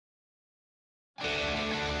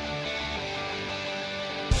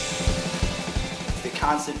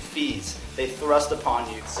constant fees they thrust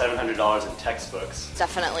upon you. $700 in textbooks.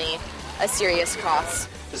 Definitely a serious cost.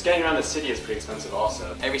 Just getting around the city is pretty expensive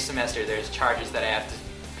also. Every semester there's charges that I have to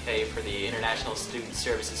pay for the International Student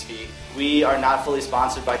Services fee. We are not fully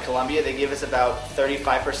sponsored by Columbia. They give us about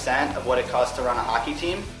 35% of what it costs to run a hockey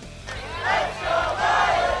team. Let's go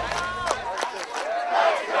Lions!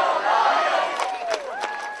 Let's go Lions!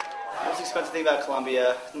 The most expensive thing about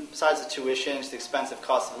Columbia, besides the tuition, it's the expensive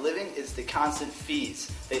cost of living, is the constant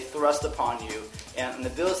fees they thrust upon you. And the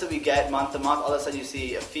bills that we get month to month, all of a sudden you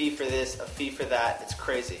see a fee for this, a fee for that. It's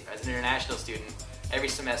crazy. As an international student, every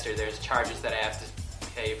semester there's charges that I have to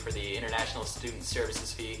pay for the International Student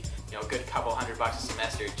Services fee, a good couple $100 a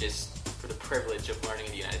semester just for the privilege of learning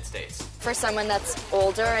in the United States. For someone that's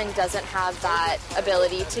older and doesn't have that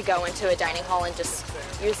ability to go into a dining hall and just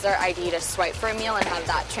use their ID to swipe for a meal and have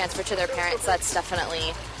that transfer to their parents, that's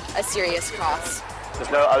definitely a serious cost.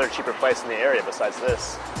 There's no other cheaper place in the area besides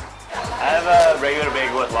this. I have a regular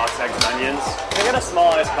bagel with lox, eggs, and onions. Can I get a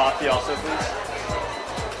small iced coffee also, please?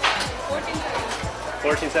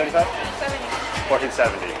 $14.75?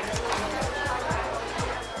 $14.70.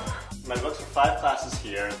 My books are 5 classes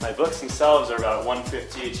here. My books themselves are about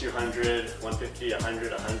 $150, $200, $150,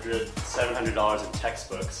 $100, $100, $700 in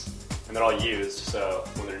textbooks. And they're all used, so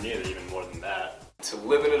when they're new, they're even more than that. To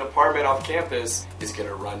live in an apartment off campus is going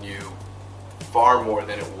to run you far more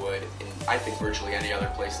than it would in, I think, virtually any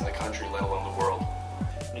other place in the country, let alone the world.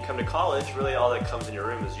 When you come to college, really all that comes in your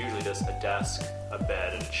room is usually just a desk, a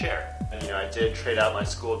bed, and a chair. And I did trade out my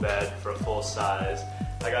school bed for a full size.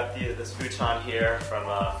 I got this futon here from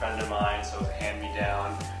a friend of mine, so it was a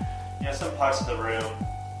hand-me-down. Some parts of the room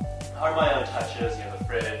are my own touches. The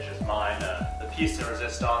fridge is mine. The piece de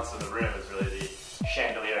resistance of the room is really the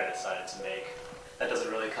chandelier I decided to make. That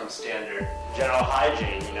doesn't really come standard. General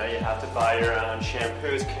hygiene, you have to buy your own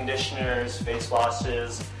shampoos, conditioners, face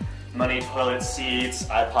washes, money toilet seats,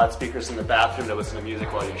 iPod speakers in the bathroom that listen to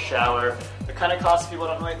music while you shower. The kind of costs people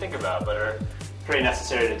don't really think about, but are pretty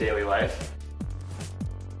necessary to daily life.